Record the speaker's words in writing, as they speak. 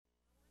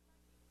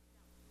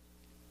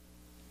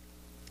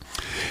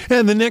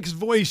And the next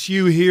voice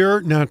you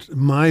hear, not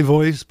my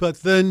voice,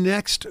 but the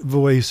next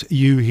voice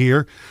you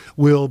hear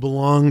will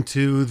belong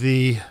to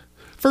the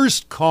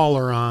first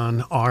caller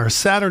on our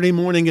Saturday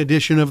morning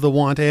edition of the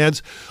Want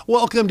Ads.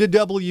 Welcome to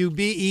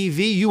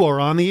WBEV. You are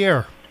on the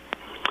air.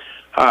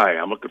 Hi,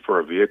 I'm looking for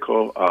a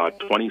vehicle,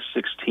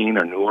 2016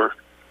 or newer.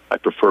 I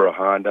prefer a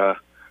Honda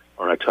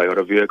or a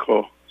Toyota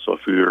vehicle. So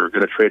if you're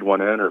going to trade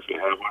one in or if you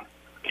have one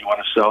you want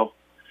to sell,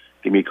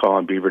 give me a call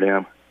on Beaver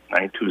Dam,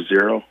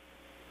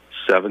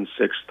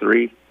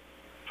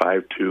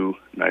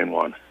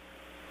 920-763-5291.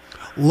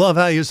 Love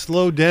how you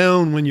slowed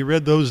down when you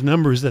read those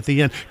numbers at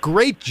the end.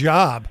 Great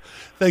job.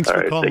 Thanks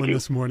for calling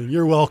this morning.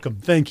 You're welcome.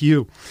 Thank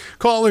you.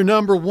 Caller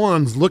number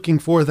one's looking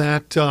for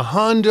that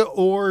Honda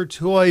or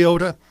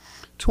Toyota,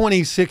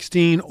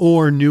 2016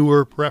 or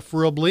newer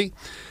preferably.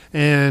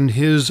 And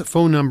his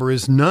phone number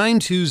is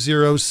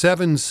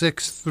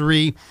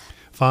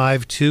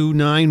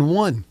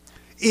 920-763-5291.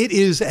 It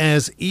is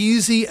as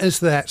easy as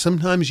that.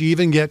 Sometimes you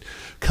even get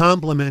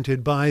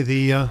complimented by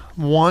the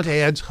Want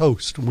Ads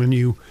host when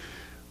you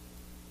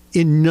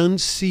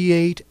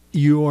enunciate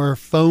your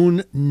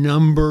phone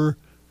number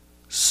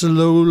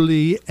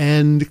slowly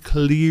and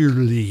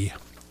clearly.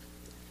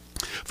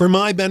 For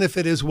my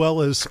benefit, as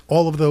well as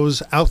all of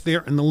those out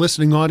there in the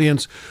listening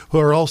audience who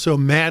are also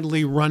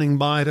madly running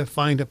by to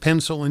find a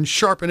pencil and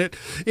sharpen it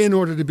in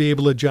order to be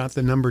able to jot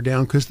the number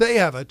down because they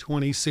have a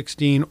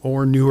 2016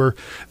 or newer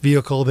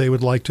vehicle they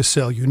would like to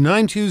sell you.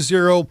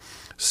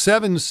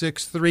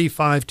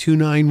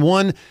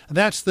 920-763-5291.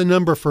 That's the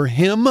number for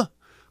him.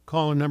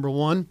 Caller number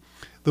one.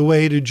 The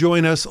way to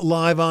join us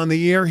live on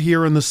the air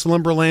here in the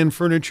Slumberland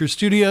Furniture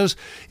Studios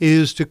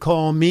is to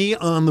call me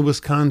on the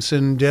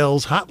Wisconsin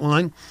Dells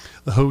hotline,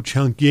 the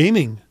Ho-Chunk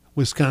Gaming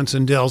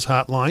Wisconsin Dells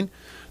hotline.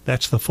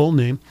 That's the full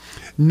name,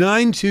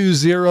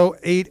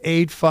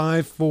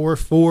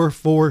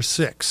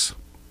 920-885-4446.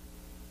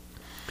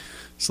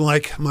 It's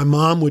like my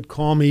mom would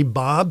call me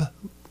Bob,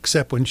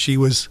 except when she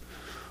was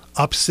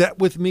upset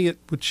with me, at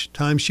which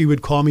time she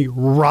would call me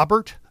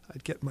Robert.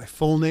 I'd get my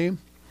full name.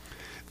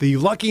 The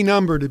lucky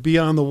number to be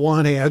on the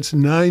Want Ads,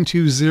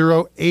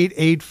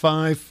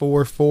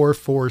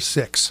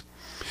 920-885-4446.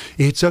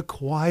 It's a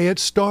quiet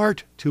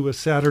start to a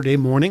Saturday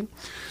morning,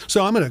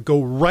 so I'm going to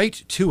go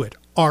right to it.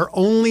 Our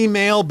only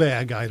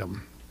mailbag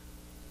item.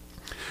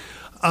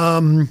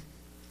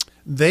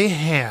 They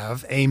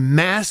have a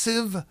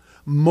massive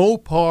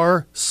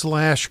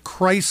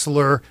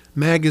Mopar/Chrysler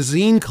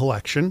magazine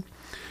collection,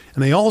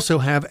 and they also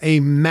have a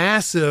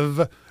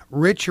massive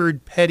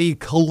Richard Petty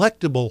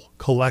collectible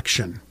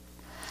collection.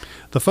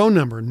 The phone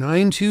number,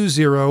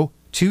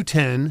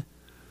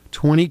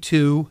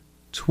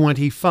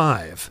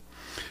 920-210-2225.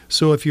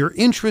 So if you're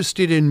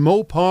interested in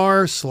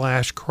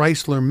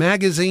Mopar/Chrysler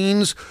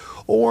magazines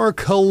or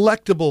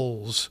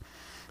collectibles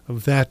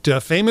of that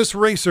famous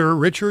racer,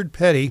 Richard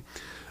Petty,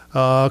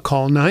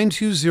 call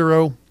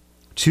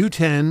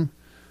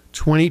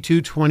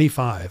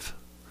 920-210-2225.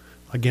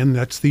 Again,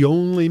 that's the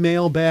only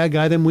mailbag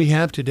item we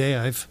have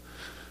today.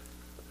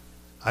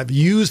 I've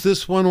used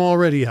this one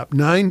already up,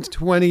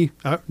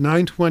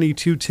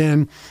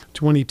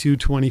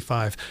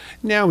 920-210-2225.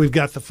 Now we've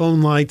got the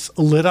phone lights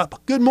lit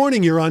up. Good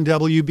morning, you're on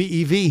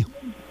WBEV.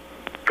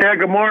 Yeah,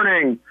 good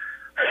morning.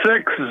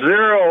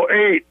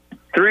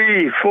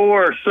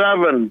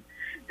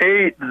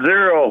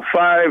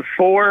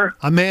 608-347-8054.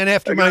 A man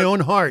after my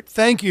own heart.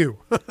 Thank you.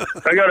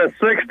 I got a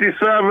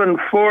 67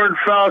 Ford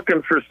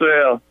Falcon for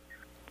sale.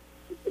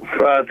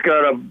 It's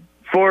got a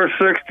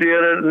 460 in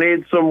it. It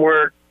needs some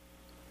work.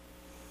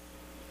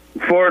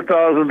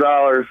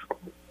 $4,000.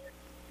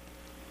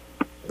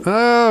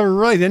 All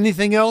right.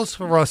 Anything else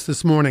for us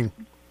this morning?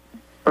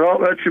 Well,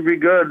 that should be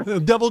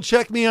good. Double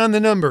check me on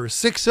the number,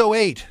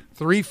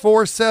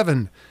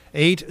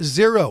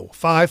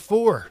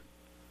 608-347-8054.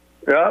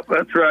 Yeah,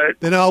 that's right.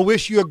 Then I'll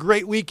wish you a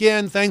great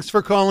weekend. Thanks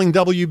for calling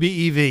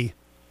WBEV.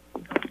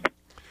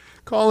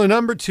 Caller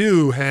number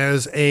two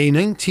has a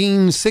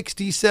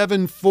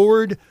 1967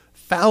 Ford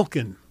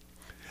Falcon.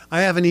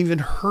 I haven't even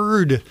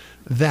heard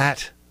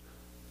that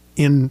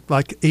in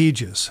like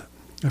ages.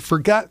 I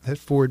forgot that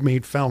Ford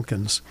made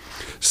Falcons.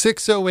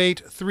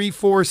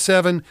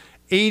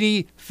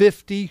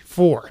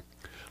 608-347-8054.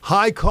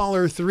 Hi,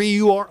 caller 3.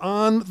 You are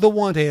on the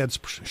Want Ads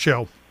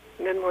show.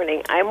 Good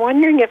morning. I'm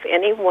wondering if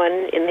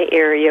anyone in the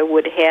area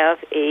would have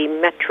a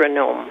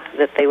metronome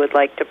that they would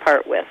like to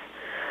part with.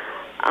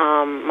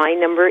 My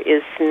number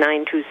is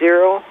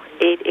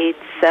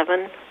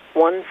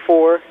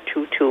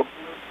 920-887-1422.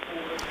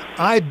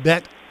 I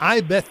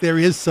bet there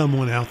is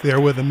someone out there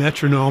with a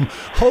metronome.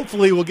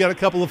 Hopefully we'll get a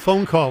couple of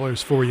phone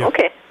callers for you.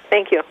 Okay,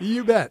 thank you.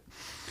 You bet.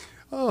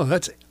 Oh,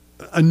 that's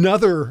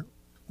another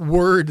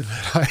word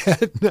that I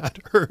had not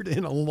heard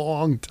in a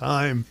long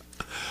time.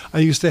 I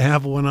used to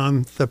have one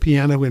on the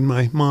piano in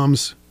my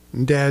mom's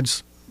and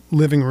dad's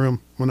living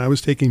room when I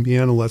was taking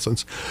piano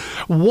lessons.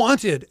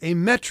 Wanted, a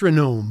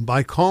metronome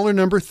by caller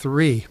number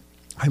 3.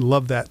 I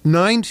love that.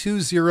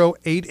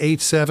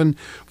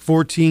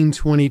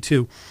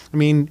 920-887-1422. I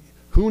mean,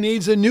 who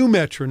needs a new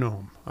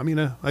metronome? I mean,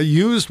 a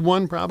used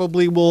one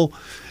probably will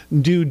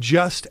do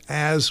just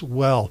as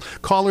well.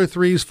 Caller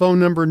 3's phone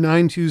number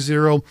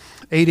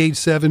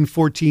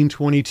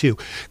 920-887-1422.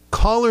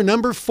 Caller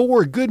number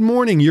 4, good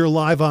morning. You're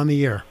live on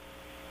the air.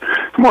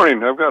 Good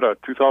morning. I've got a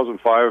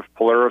 2005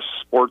 Polaris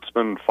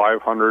Sportsman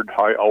 500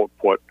 high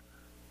output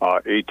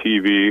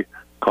ATV.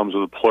 Comes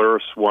with a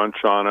Polaris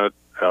winch on it,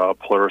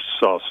 Polaris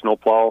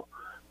snowplow.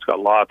 It's got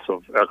lots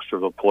of extra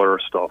of the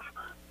Polaris stuff.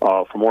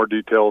 For more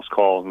details,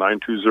 call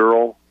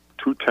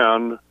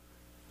 920-210-0229.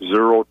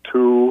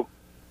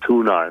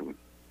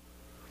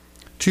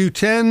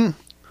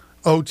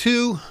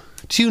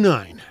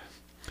 210-0229.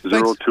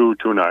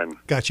 0229.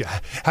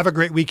 Gotcha. Have a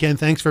great weekend.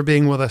 Thanks for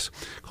being with us.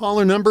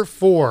 Caller number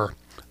 4,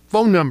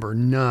 phone number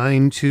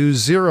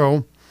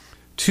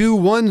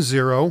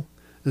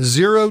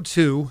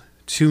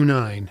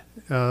 920-210-0229.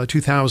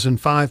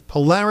 2005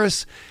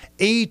 Polaris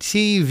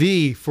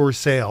ATV for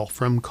sale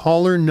from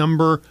caller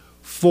number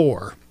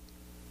 4.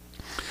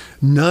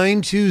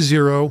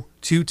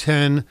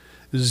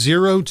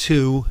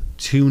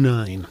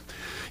 920-210-0229.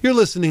 You're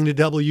listening to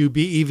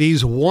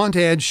WBEV's Want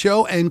Ad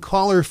Show, and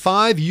caller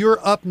 5, you're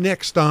up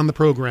next on the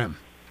program.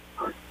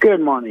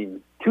 Good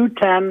morning.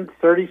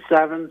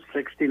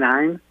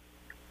 210-3769.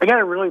 I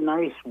got a really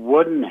nice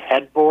wooden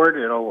headboard.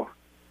 It'll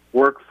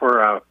work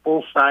for a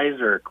full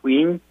size or a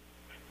queen.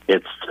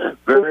 It's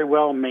very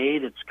well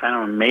made. It's kind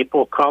of a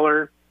maple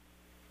color,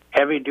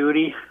 heavy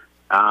duty.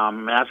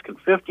 I'm asking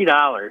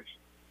 $50.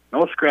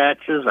 No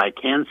scratches. I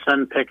can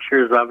send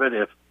pictures of it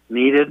if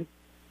needed.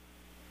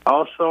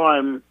 Also,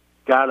 I'm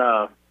got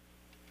a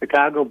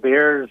Chicago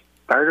Bears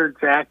starter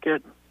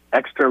jacket,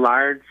 extra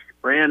large,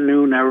 brand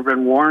new, never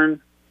been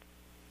worn.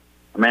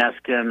 I'm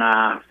asking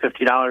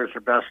 $50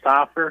 or best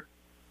offer.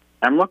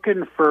 I'm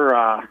looking for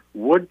a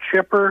wood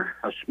chipper,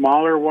 a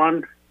smaller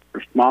one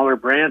for smaller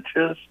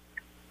branches,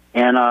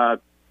 and a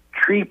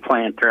tree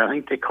planter. I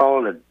think they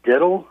call it a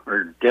diddle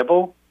or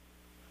dibble.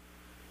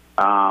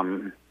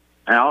 And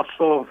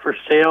also for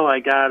sale, I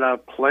got a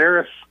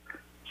Polaris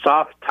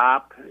soft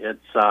top.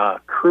 It's a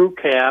crew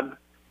cab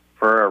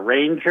for a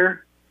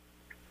Ranger.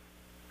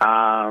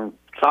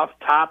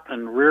 Soft top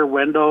and rear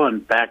window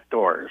and back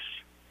doors,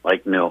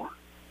 like new.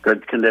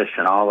 Good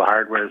condition. All the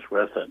hardware's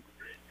with it.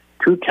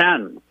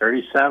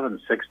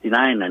 210-3769.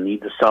 I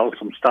need to sell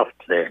some stuff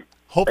today.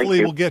 Hopefully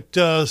we'll get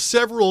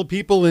several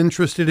people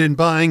interested in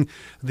buying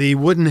the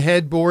wooden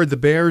headboard, the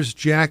Bears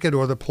jacket,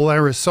 or the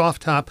Polaris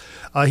soft top.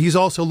 He's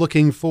also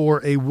looking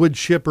for a wood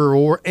chipper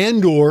or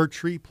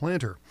tree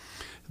planter.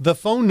 The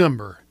phone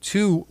number,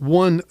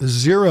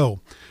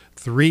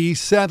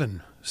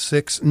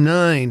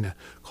 210-3769.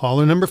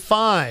 Caller number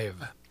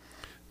 5,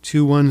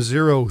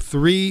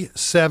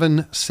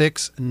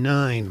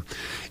 210-3769.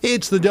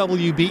 It's the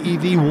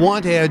WBEV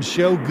Want Ad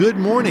Show. Good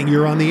morning.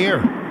 You're on the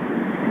air.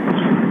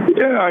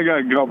 Yeah, I got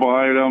a couple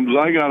items.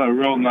 I got a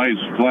real nice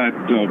flat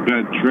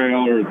bed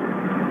trailer.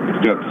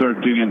 It's got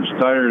 13-inch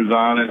tires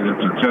on it.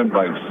 It's a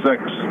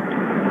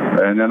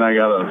 10x6. And then I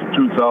got a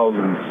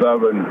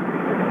 2007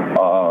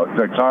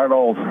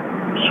 Texarkana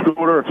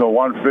scooter. It's a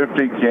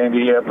 150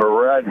 candy apple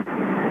red.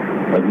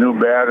 A new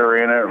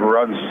battery in it,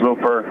 runs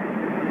super.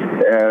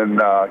 And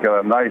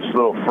got a nice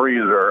little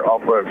freezer,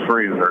 outlet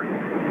freezer.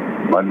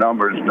 My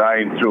number is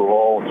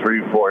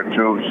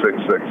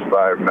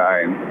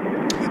 920-342-6659.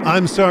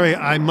 I'm sorry,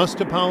 I must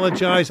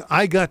apologize.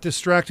 I got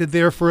distracted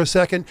there for a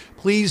second.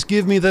 Please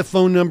give me the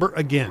phone number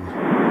again.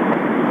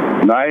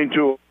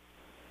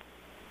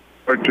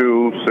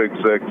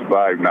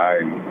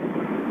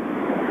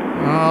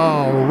 920-342-6659.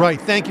 All right.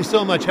 Thank you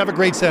so much. Have a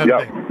great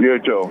Saturday. Yep, you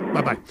too.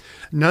 Bye-bye.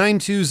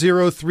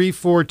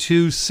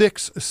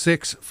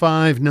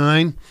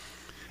 920-342-6659.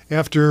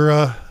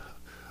 After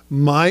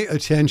my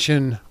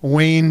attention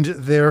waned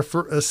there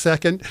for a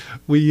second,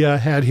 we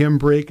had him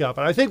break up.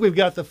 I think we've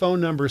got the phone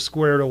number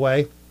squared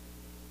away.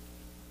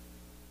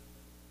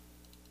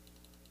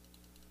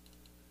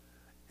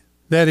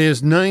 That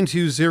is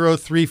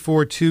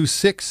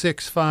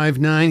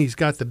 920-342-6659. He's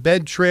got the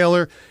bed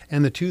trailer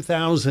and the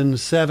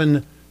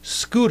 2007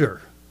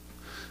 scooter.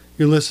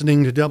 You're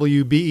listening to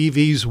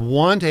WBEV's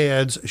Want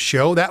Ads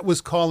show. That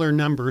was caller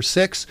number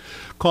 6.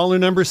 Caller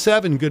number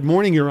 7, good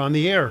morning. You're on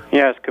the air.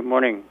 Yes, good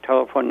morning.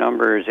 Telephone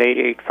number is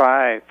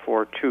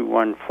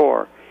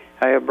 885-4214.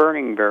 I have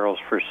burning barrels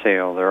for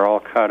sale. They're all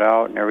cut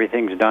out and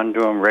everything's done to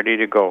them, ready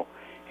to go.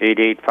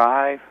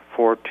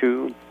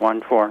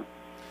 885-4214.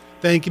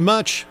 Thank you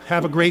much.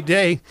 Have a great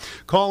day.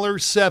 Caller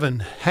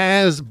 7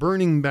 has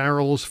burning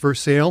barrels for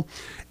sale.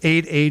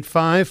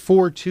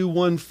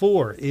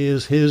 885-4214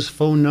 is his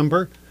phone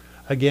number.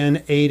 Again,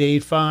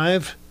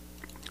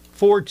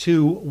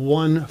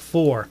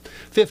 885-4214.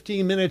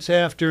 15 minutes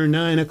after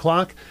 9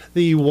 o'clock,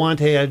 the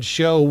Want Ad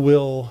show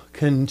will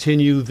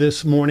continue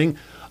this morning.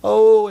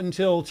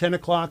 Until 10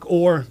 o'clock,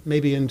 or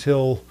maybe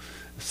until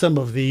some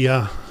of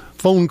the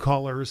phone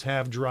callers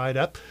have dried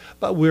up.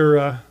 But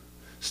we're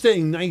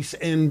staying nice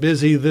and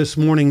busy this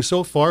morning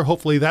so far.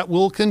 Hopefully that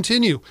will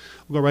continue.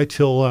 We'll go right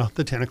till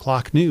the 10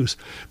 o'clock news.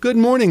 Good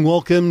morning.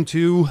 Welcome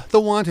to the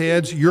Want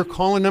Ads. You're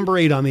calling number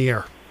 8 on the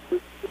air.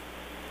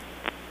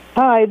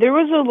 Hi, there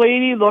was a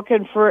lady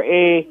looking for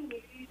a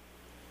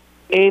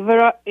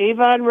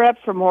Avon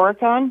rep from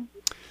Horicon.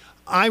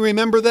 I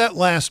remember that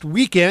last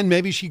weekend.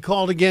 Maybe she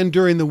called again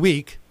during the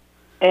week.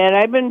 And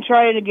I've been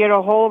trying to get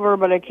a hold of her,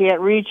 but I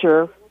can't reach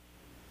her.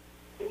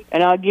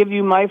 And I'll give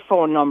you my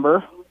phone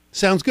number.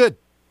 Sounds good.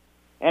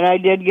 And I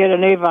did get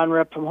an Avon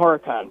rep from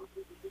Horicon.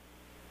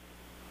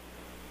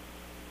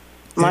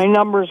 My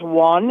number's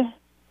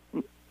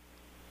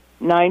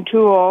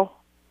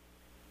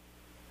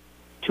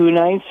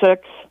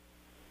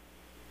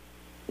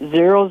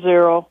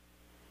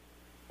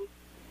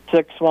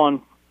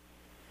 1-920-296-0061.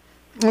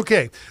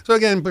 Okay. So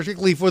again,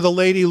 particularly for the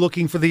lady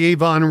looking for the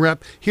Avon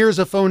rep, here's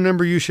a phone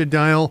number you should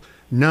dial,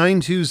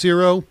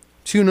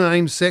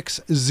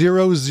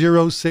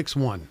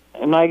 920-296-0061.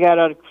 And I got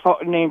a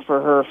name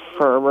for her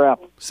for a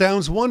rep.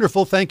 Sounds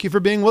wonderful. Thank you for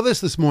being with us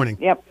this morning.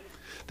 Yep.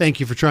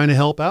 Thank you for trying to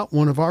help out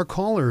one of our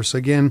callers.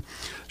 Again,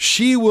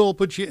 she will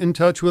put you in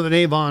touch with an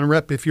Avon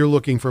rep if you're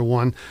looking for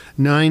one.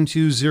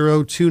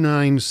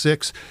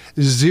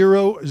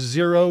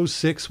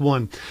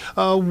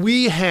 920-296-0061.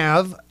 We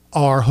have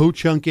our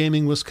Ho-Chunk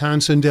Gaming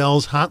Wisconsin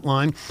Dells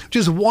hotline, which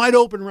is wide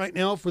open right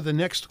now for the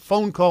next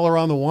phone caller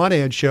on the Want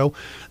Ad Show.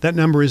 That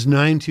number is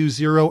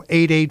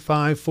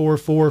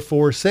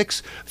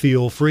 920-885-4446.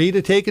 Feel free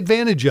to take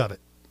advantage of it.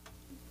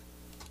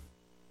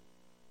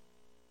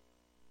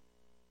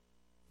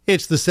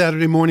 It's the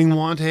Saturday Morning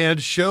Want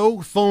Ad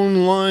Show.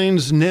 Phone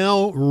lines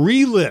now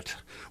relit.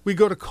 We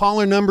go to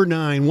caller number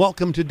 9.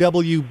 Welcome to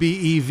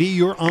WBEV.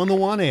 You're on the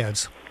Want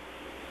Ads.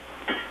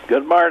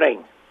 Good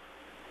morning.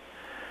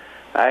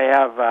 I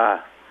have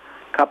a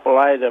couple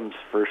items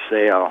for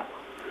sale.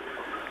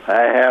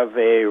 I have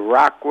a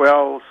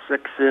Rockwell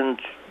 6-inch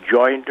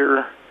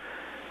jointer,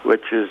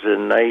 which is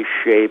in nice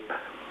shape,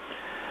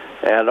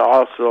 and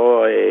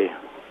also a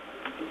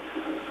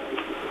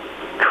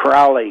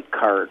trolley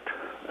cart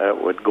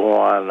that would go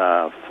on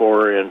a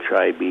 4-inch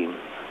I-beam.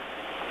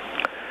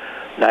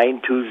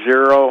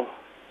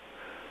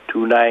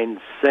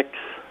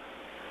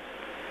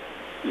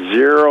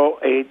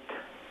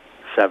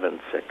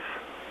 920-296-0876.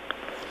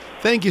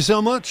 Thank you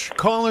so much.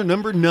 Caller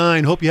number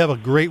 9. Hope you have a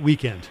great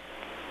weekend.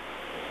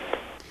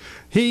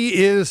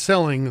 He is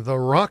selling the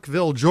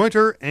Rockville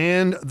jointer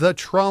and the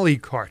trolley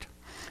cart.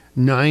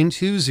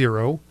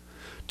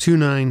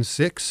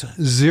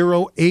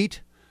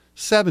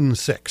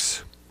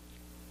 920-296-0876.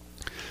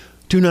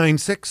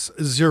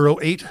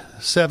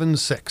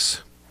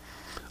 296-0876.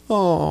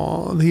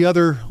 Oh, the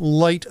other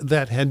light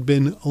that had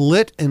been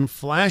lit and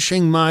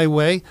flashing my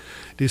way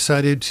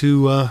decided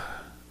to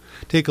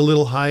take a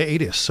little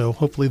hiatus, so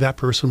hopefully that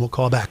person will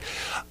call back.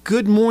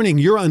 Good morning.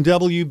 You're on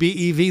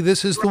WBEV.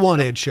 This is the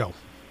Want Ad Show.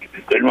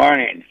 Good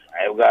morning.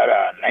 I've got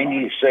a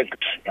 96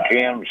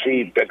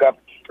 GMC pickup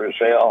for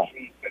sale.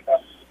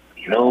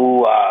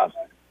 New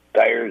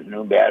tires,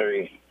 new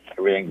battery.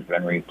 Everything's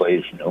been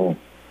replaced new.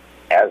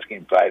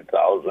 Asking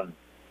 $5,000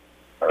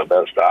 for the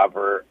best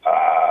offer.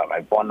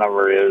 My phone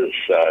number is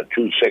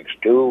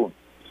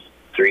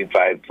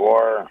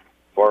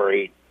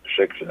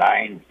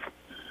 262-354-4869.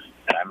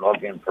 And I'm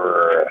looking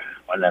for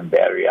one of them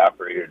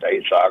battery-operated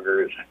ice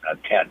augers and a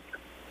tent.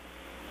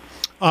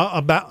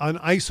 About an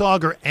ice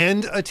auger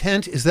and a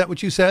tent, is that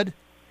what you said?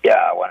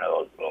 Yeah, one of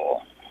those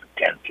little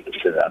tents to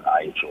sit on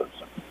ice with.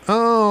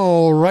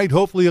 All right.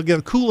 Hopefully you'll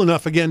get cool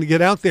enough again to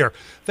get out there.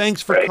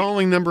 Thanks for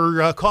calling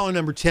caller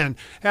number 10.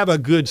 Have a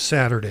good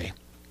Saturday.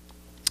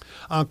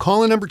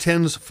 Caller number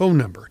 10's phone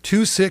number,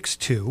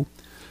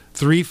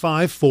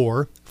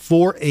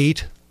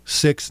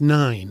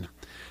 262-354-4869.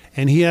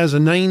 And he has a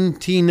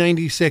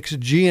 1996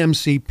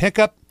 GMC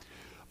pickup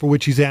for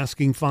which he's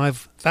asking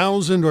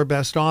 $5,000 or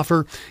best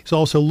offer. He's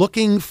also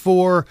looking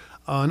for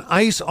an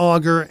ice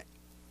auger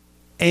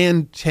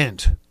and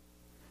tent.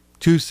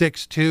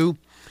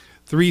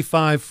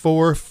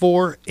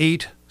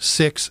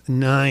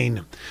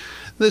 262-354-4869.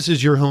 This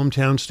is your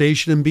hometown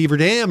station in Beaver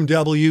Dam,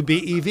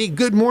 WBEV.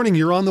 Good morning.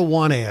 You're on the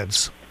Want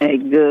Ads. Hey,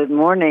 good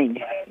morning.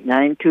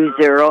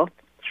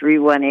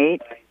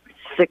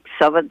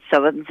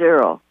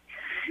 920-318-6770.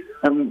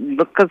 I'm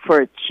looking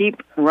for a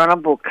cheap,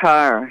 runnable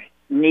car.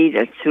 Need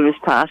as soon as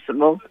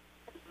possible.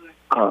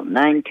 Call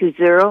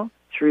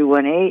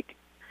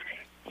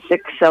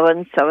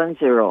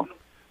 920-318-6770.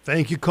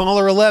 Thank you,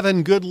 caller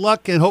 11. Good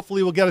luck, and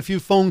hopefully we'll get a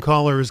few phone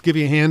callers. Give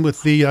you a hand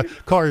with the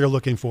car you're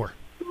looking for.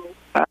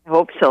 I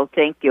hope so.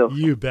 Thank you.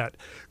 You bet.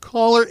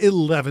 Caller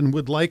 11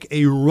 would like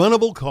a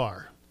runnable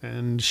car,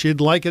 and she'd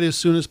like it as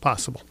soon as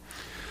possible.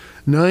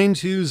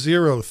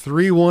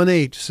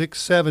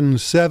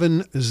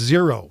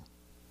 920-318-6770.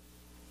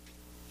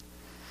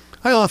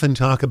 I often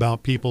talk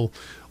about people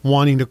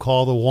wanting to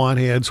call the Want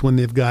Ads when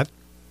they've got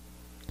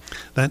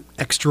that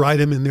extra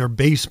item in their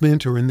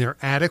basement or in their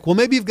attic. Well,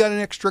 maybe you've got an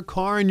extra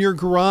car in your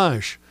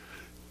garage.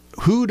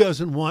 Who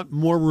doesn't want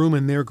more room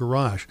in their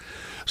garage?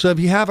 So if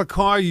you have a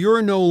car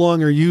you're no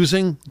longer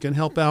using, you can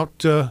help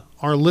out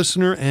our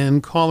listener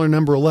and caller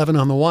number 11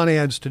 on the Want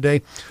Ads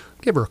today.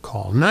 Give her a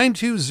call.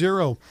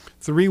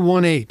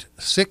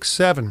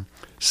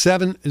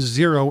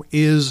 920-318-6770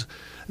 is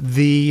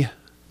the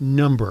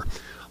number.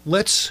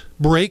 let's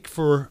break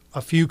for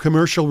a few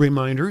commercial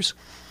reminders.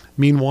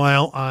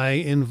 Meanwhile, I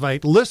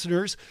invite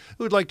listeners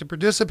who would like to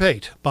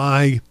participate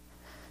by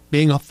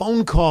being a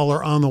phone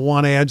caller on the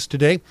Want Ads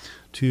today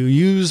to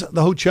use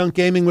the Ho-Chunk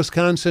Gaming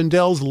Wisconsin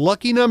Dells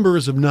lucky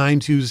numbers of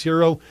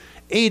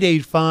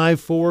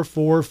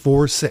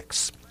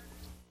 920-885-4446.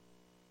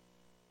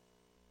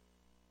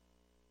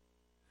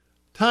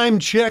 Time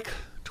check,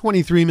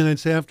 23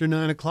 minutes after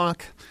 9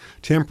 o'clock.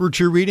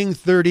 Temperature reading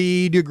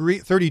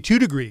 32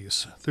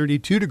 degrees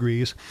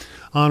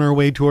on our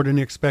way toward an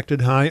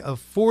expected high of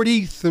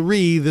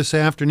 43 this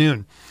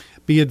afternoon.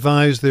 Be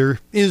advised there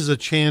is a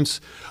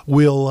chance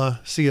we'll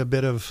see a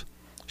bit of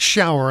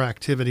shower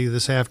activity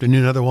this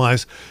afternoon.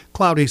 Otherwise,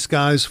 cloudy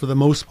skies for the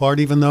most part,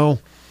 even though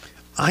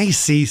I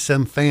see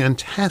some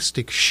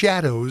fantastic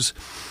shadows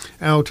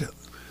out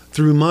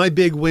through my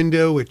big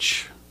window,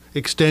 which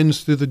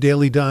extends through the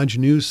Daily Dodge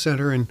News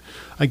Center, and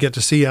I get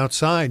to see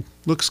outside.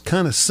 Looks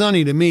kind of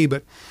sunny to me,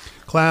 but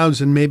clouds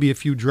and maybe a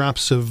few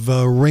drops of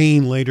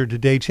rain later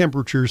today.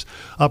 Temperatures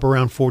up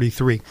around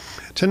 43.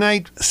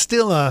 Tonight,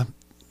 still a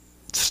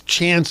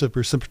chance of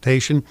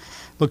precipitation.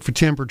 Look for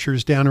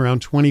temperatures down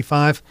around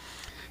 25.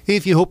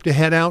 If you hope to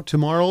head out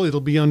tomorrow, it'll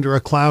be under a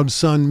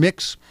cloud-sun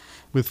mix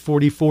with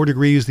 44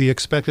 degrees the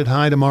expected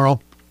high tomorrow.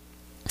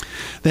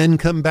 Then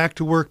come back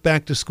to work,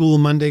 back to school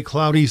Monday,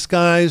 cloudy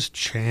skies,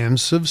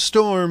 chance of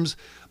storms,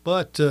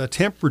 but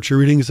temperature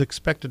reading is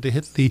expected to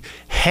hit the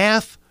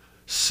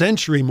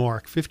half-century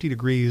mark. 50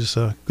 degrees,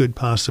 good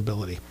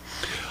possibility.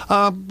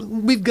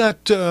 We've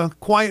got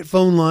quiet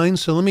phone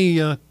lines, so let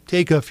me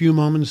take a few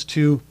moments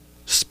to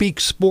speak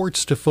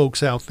sports to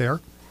folks out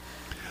there.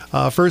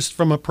 First,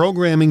 from a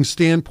programming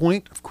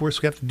standpoint, of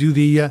course, we have to do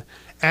the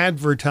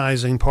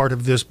advertising part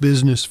of this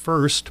business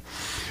first.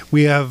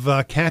 We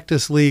have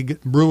Cactus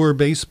League Brewer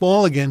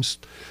baseball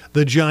against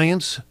the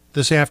Giants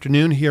this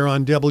afternoon here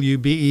on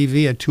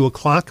WBEV at 2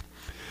 o'clock.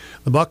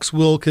 The Bucks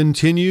will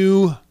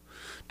continue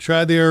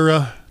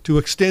to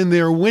extend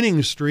their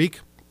winning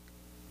streak.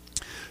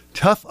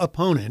 Tough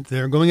opponent.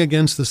 They're going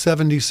against the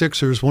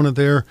 76ers, one of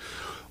their,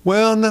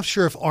 well, I'm not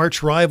sure if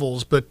arch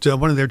rivals, but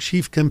one of their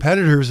chief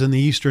competitors in the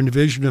Eastern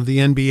Division of the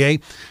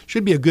NBA.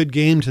 Should be a good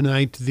game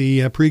tonight. The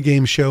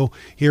pregame show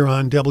here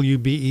on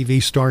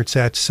WBEV starts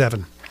at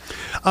 7.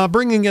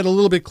 Bringing it a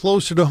little bit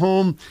closer to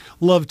home,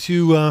 love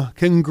to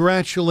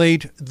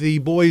congratulate the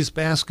boys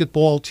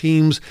basketball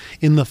teams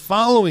in the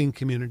following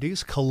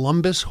communities: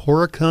 Columbus,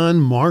 Horicon,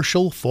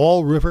 Marshall,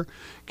 Fall River,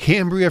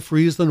 Cambria,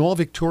 Friesland, all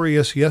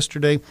victorious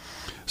yesterday.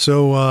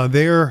 So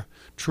their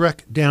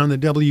trek down the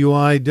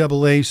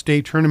WIAA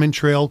state tournament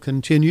trail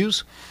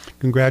continues.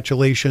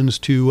 Congratulations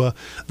to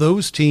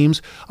those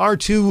teams. Our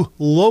two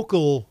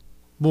local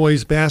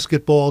boys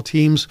basketball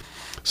teams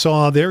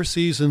saw their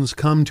seasons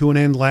come to an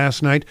end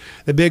last night.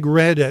 The Big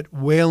Red at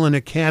Whalen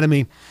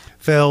Academy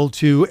fell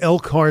to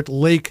Elkhart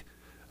Lake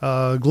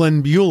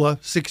Glenbeulah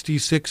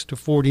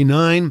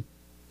 66-49.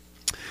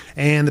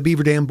 And the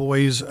Beaver Dam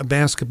boys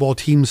basketball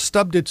team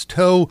stubbed its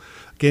toe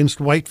against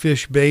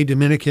Whitefish Bay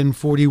Dominican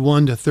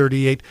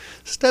 41-38.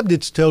 Stubbed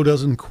its toe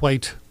doesn't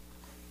quite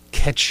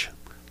catch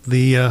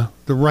the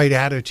right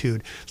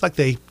attitude. It's like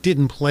they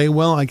didn't play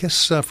well. I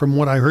guess from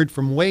what I heard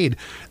from Wade,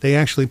 they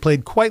actually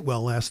played quite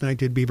well last night,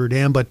 did Beaver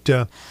Dam, but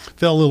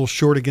fell a little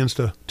short against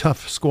a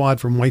tough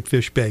squad from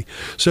Whitefish Bay.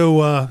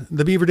 So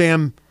the Beaver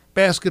Dam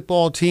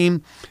basketball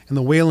team and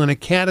the Whalen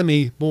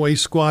Academy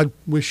boys squad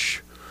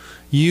wish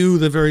you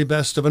the very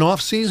best of an off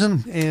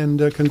season,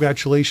 and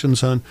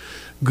congratulations on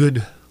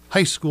good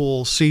high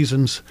school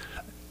seasons.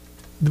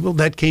 Well,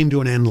 that came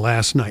to an end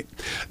last night.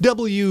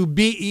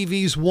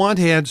 WBEV's Want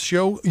Ads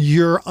show.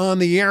 You're on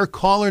the air.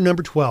 Caller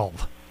number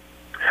 12.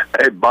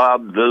 Hey,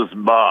 Bob. This is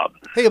Bob.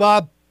 Hey,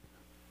 Bob.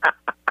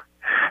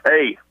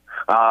 Hey,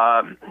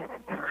 my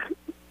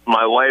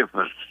wife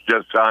was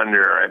just on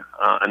here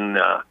on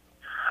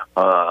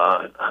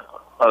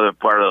other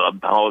part of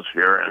the house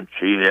here, and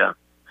she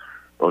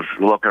was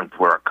looking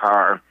for a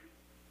car.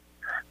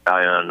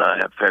 And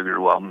I figured,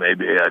 well,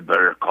 maybe I'd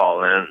better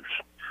call in,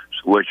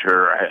 wish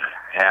her a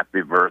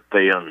happy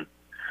birthday, and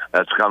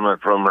that's coming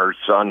from her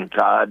son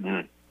Todd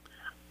and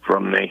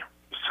from me.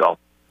 So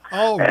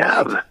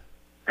have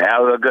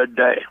a good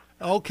day.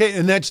 Okay,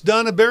 and that's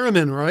Donna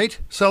Berriman, right?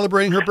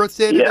 Celebrating her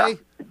birthday today?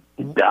 Yeah,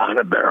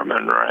 Donna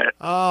Berriman, right.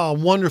 Oh,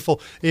 wonderful.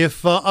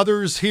 If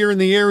others here in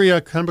the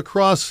area come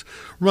across,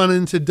 run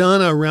into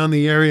Donna around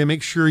the area,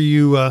 make sure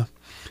you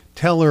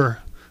tell her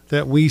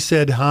that we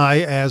said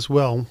hi as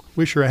well.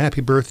 Wish her a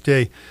happy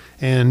birthday,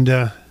 and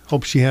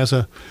hope she has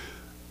a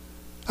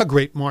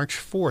great March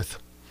 4th.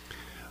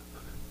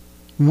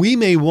 We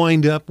may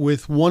wind up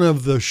with one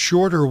of the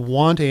shorter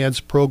Want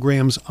Ads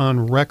programs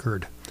on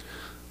record.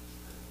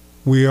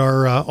 We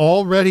are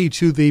already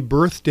to the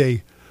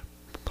birthday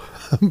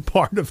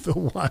part of the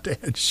Want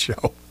Ads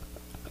show.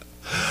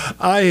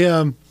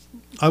 I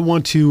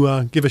want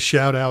to give a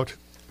shout out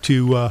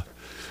to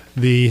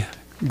the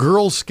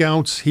Girl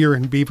Scouts here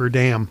in Beaver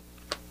Dam.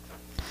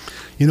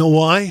 You know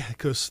why?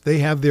 Because they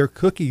have their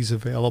cookies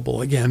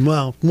available. Again,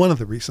 well, one of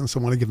the reasons I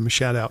want to give them a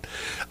shout out.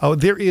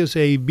 There is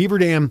a Beaver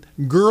Dam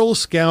Girl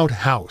Scout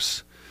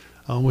house,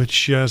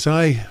 which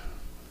they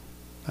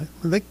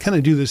kind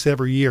of do this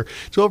every year.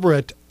 It's over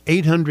at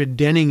 800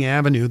 Denning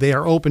Avenue. They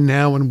are open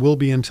now and will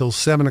be until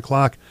 7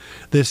 o'clock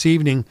this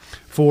evening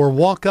for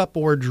walk-up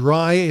or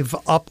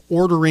drive-up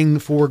ordering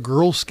for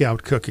Girl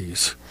Scout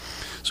cookies.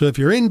 So if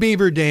you're in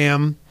Beaver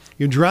Dam,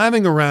 you're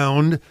driving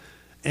around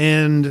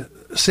and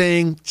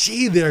saying,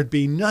 gee, there'd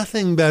be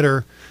nothing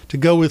better to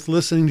go with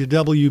listening to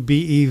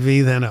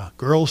WBEV than a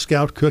Girl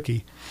Scout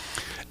cookie.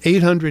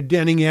 800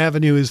 Denning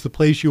Avenue is the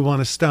place you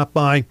want to stop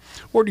by.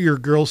 Order your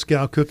Girl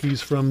Scout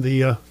cookies from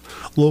the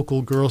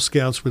local Girl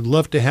Scouts. We'd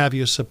love to have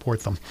you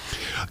support them.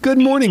 Good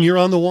morning. You're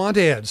on the Want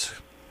Ads.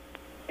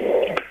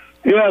 Yeah,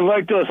 I'd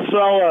like to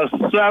sell a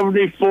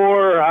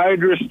 74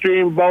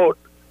 HydroStream boat.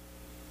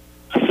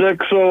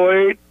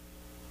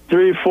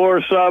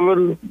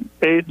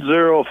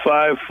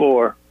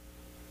 608-347-8054.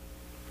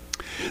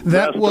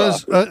 That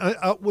was,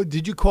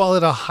 did you call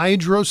it a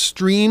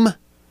HydroStream?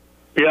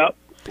 Yep.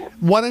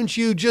 Why don't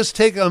you just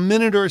take a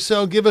minute or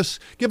so, give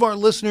our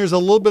listeners a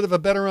little bit of a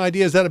better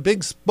idea. Is that a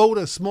big boat,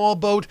 a small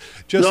boat?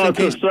 Just no, in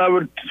case... it's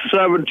a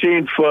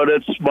 17-foot.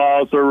 It's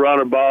small. It's a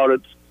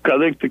runabout. I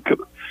think the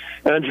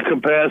engine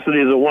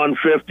capacity is a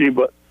 150,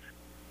 but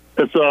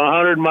it's a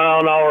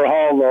 100-mile-an-hour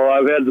haul, though.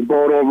 I've had the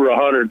boat over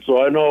 100,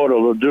 so I know what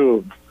it'll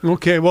do.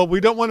 Okay, well,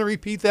 we don't want to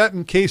repeat that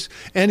in case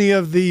any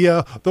of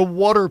the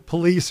water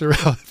police are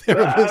out there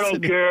listening. I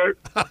don't care.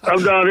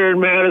 I'm down here in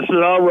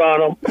Madison. I'll run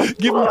them.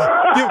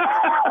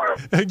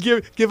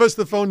 Give us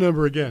the phone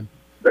number again.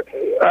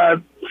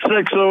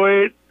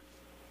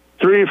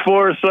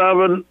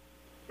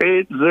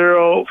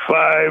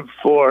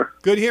 608-347-8054.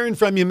 Good hearing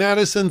from you,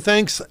 Madison.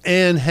 Thanks,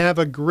 and have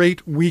a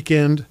great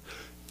weekend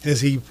as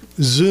he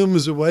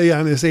zooms away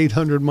on his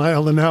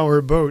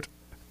 800-mile-an-hour boat.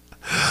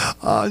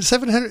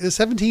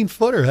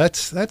 17-footer.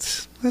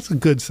 That's a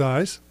good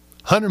size.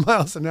 100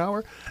 miles an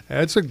hour.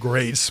 That's a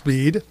great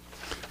speed.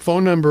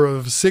 Phone number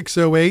of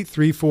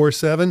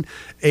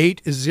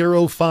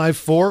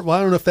 608-347-8054. Well, I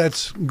don't know if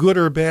that's good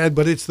or bad,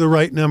 but it's the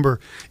right number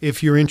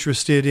if you're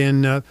interested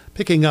in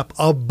picking up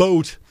a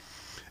boat,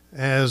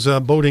 as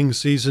boating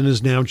season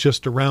is now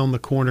just around the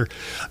corner.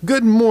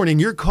 Good morning.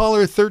 You're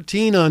caller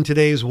 13 on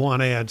today's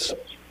Want Ads.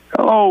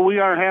 Oh, we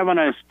are having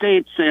a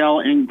estate sale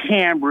in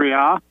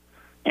Cambria.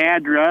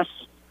 Address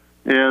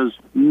is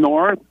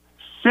North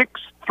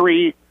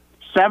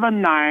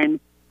 6379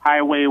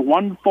 Highway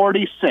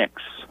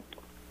 146.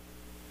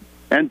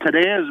 And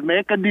today is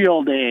Make a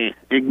Deal Day.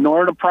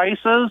 Ignore the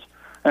prices,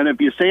 and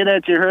if you say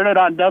that you heard it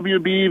on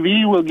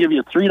WBV, we'll give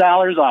you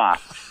 $3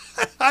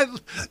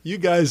 off. You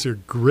guys are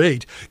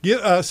great.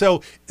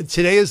 So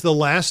today is the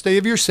last day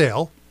of your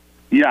sale.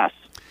 Yes.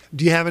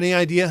 Do you have any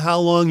idea how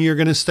long you're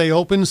going to stay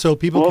open so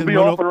people can... We'll be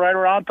open right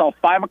around till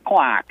 5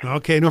 o'clock.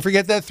 Okay, don't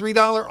forget that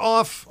 $3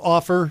 off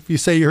offer if you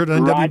say you heard it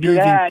on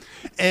WBV.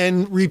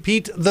 And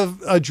repeat the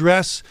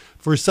address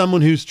for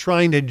someone who's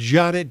trying to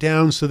jot it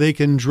down so they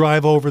can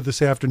drive over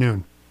this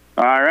afternoon.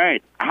 All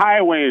right.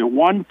 Highway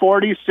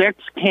 146,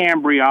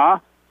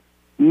 Cambria,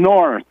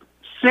 North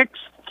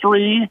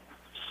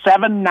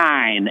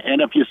 6379.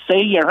 And if you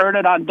say you heard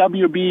it on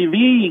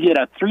WBV, you get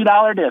a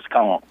 $3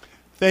 discount.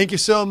 Thank you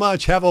so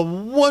much. Have a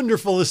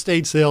wonderful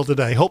estate sale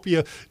today. Hope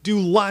you do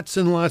lots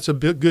and lots of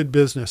good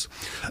business.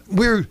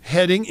 We're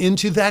heading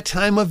into that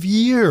time of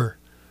year.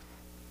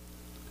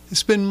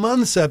 It's been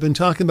months I've been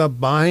talking about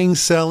buying,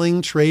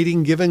 selling,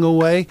 trading, giving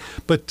away,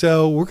 but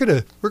we're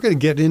gonna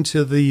get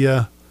into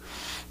the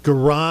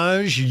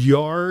garage,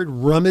 yard,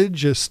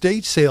 rummage,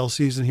 estate sale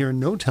season here in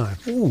no time.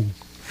 Ooh,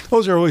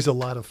 those are always a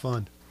lot of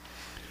fun.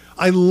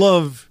 I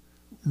love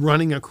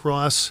running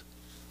across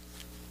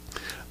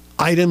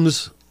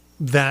items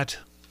that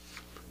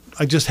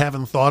I just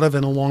haven't thought of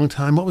in a long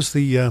time. What was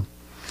the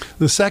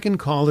second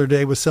caller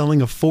today was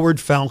selling a Ford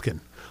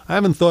Falcon. I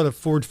haven't thought of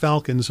Ford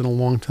Falcons in a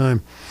long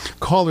time.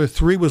 Caller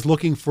 3 was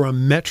looking for a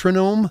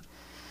metronome.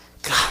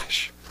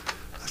 Gosh,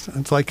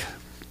 it's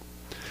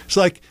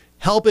like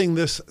helping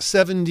this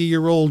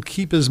 70-year-old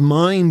keep his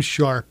mind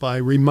sharp by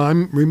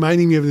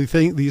reminding me of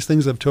these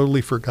things I've totally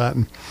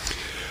forgotten.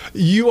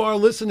 You are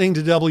listening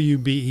to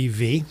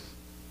WBEV.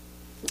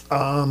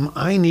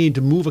 I need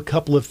to move a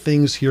couple of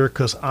things here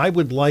because I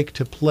would like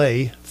to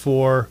play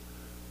for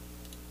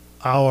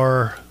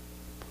our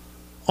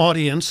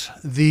audience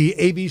the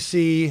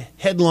ABC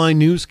headline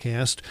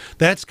newscast.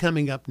 That's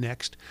coming up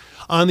next.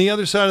 On the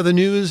other side of the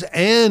news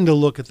and a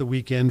look at the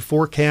weekend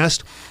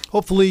forecast,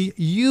 hopefully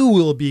you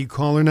will be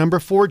caller number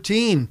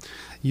 14.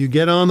 You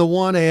get on the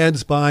Want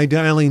Ads by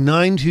dialing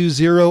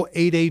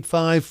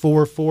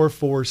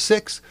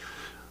 920-885-4446.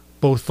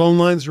 Both phone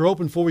lines are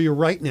open for you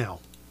right now.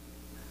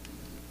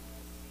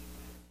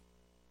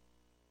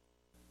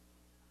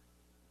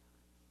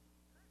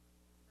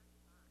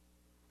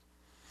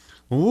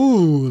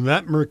 Ooh,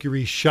 that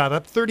mercury shot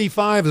up.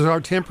 35 is our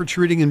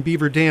temperature reading in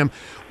Beaver Dam.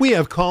 We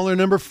have caller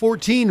number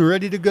 14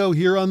 ready to go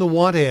here on the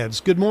Want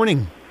Ads. Good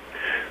morning.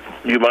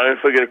 Do you mind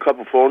if I get a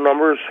couple phone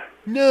numbers?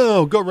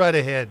 No, go right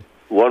ahead.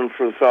 One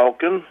for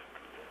Falcon.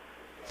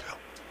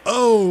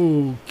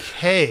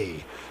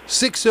 Okay.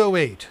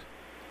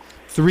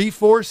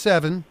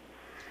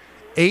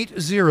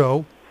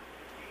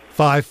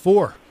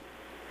 608-347-8054.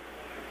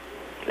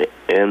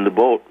 And the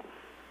boat.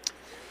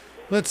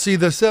 Let's see,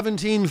 the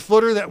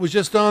 17-footer that was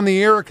just on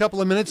the air a couple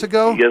of minutes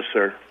ago? Yes,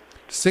 sir.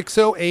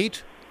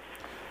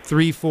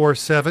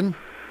 608-347.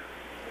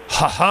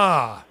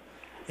 Ha-ha.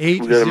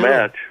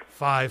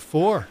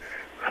 8054.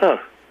 Huh.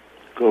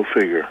 Go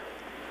figure.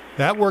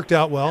 That worked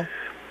out well.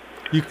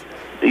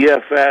 Yeah,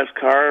 fast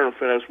car and a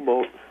fast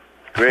boat.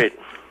 Great.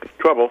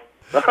 Trouble.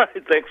 All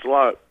right, thanks a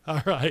lot.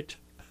 All right.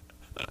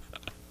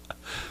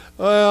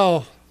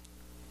 Well,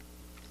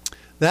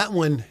 that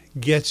one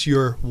gets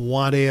your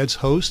What Ads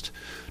host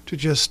to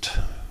just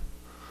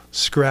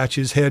scratch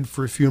his head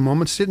for a few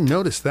moments. Didn't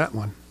notice that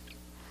one.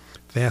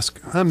 Fast.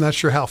 I'm not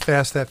sure how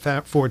fast that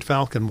Ford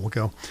Falcon will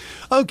go.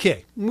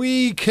 Okay,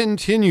 we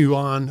continue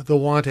on the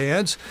Want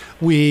Ads.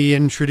 We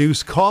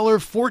introduce caller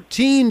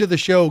 14 to the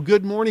show.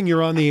 Good morning.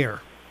 You're on the air.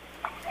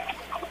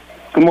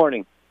 Good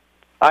morning.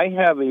 I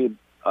have a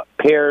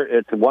pair.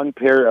 It's one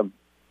pair of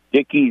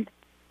Dickies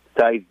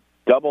size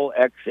double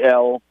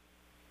XL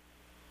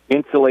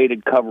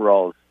insulated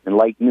coveralls in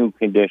like new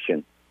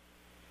condition.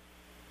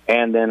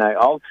 And then I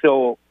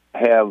also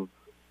have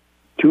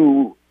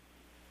two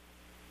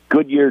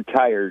Goodyear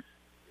tires,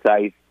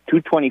 size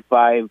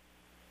 225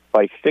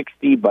 by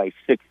 60 by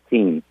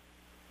 16.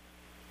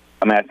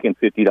 I'm asking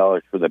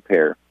 $50 for the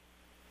pair.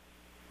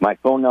 My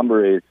phone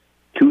number is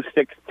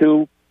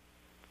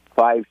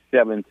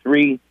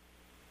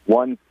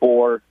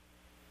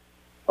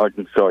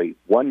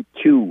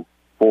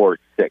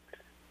 1246.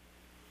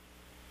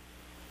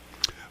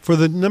 For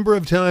the number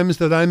of times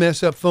that I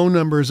mess up phone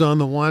numbers on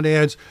the Want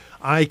Ads,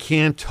 I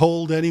can't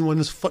hold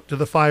anyone's foot to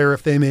the fire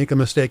if they make a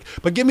mistake.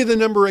 But give me the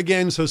number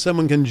again so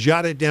someone can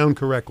jot it down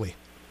correctly.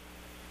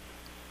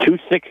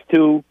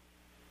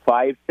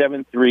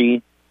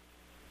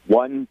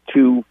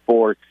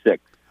 262-573-1246.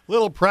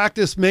 Little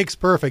practice makes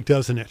perfect,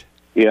 doesn't it?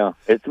 Yeah,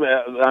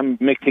 I'm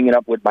mixing it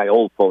up with my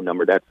old phone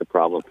number. That's the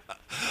problem.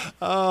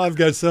 Oh, I've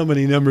got so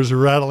many numbers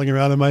rattling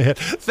around in my head.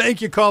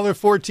 Thank you, caller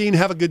 14.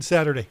 Have a good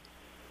Saturday.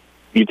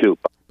 You too.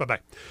 Bye-bye.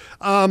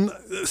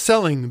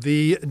 Selling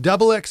the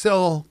double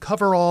XL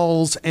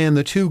coveralls and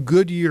the two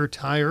Goodyear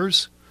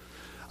tires.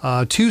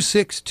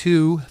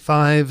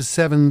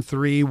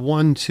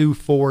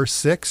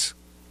 262-573-1246.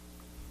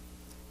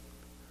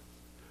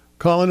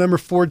 Caller number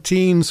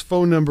 14's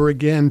phone number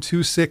again,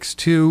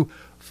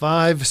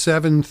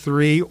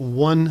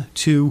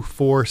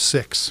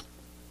 262-573-1246.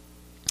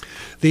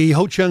 The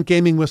Ho Chunk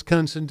Gaming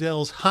Wisconsin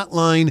Dells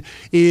hotline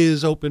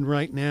is open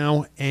right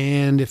now,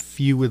 and if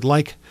you would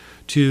like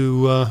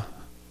to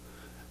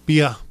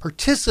be a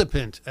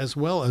participant as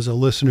well as a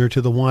listener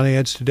to the Want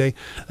Ads today,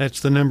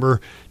 that's the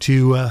number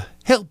to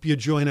help you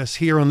join us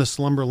here on the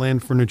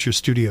Slumberland Furniture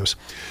Studios.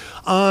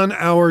 On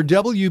our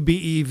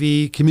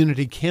WBEV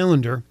community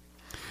calendar,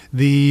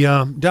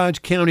 the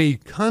Dodge County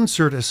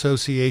Concert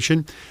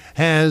Association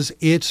has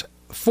its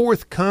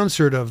fourth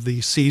concert of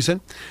the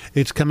season.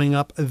 It's coming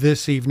up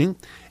this evening,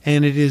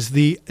 and it is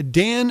the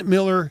Dan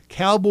Miller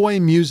Cowboy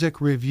Music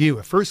Review,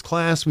 a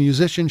first-class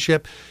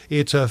musicianship.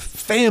 It's a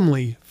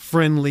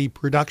family-friendly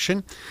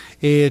production.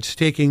 It's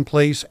taking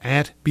place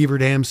at Beaver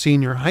Dam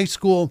Senior High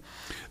School.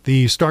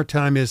 The start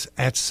time is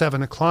at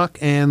 7 o'clock,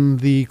 and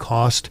the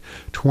cost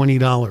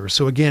 $20.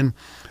 So again,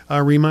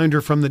 a reminder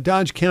from the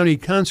Dodge County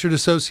Concert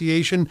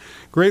Association,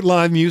 great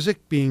live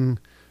music being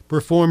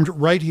performed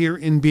right here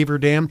in Beaver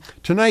Dam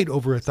tonight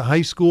over at the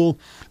high school,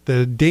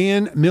 the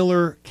Dan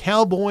Miller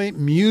Cowboy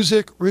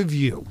Music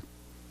Review.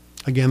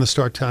 Again, the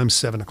start time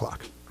 7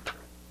 o'clock.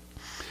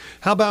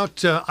 How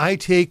about I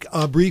take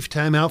a brief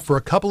time out for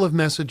a couple of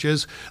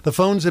messages? The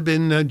phones have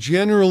been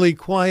generally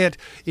quiet.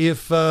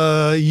 If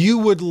you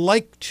would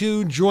like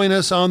to join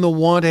us on the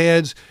Want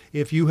Ads,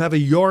 if you have a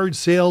yard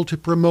sale to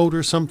promote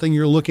or something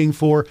you're looking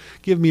for,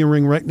 give me a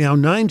ring right now,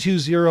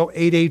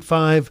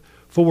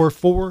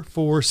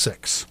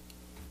 920-885-4446.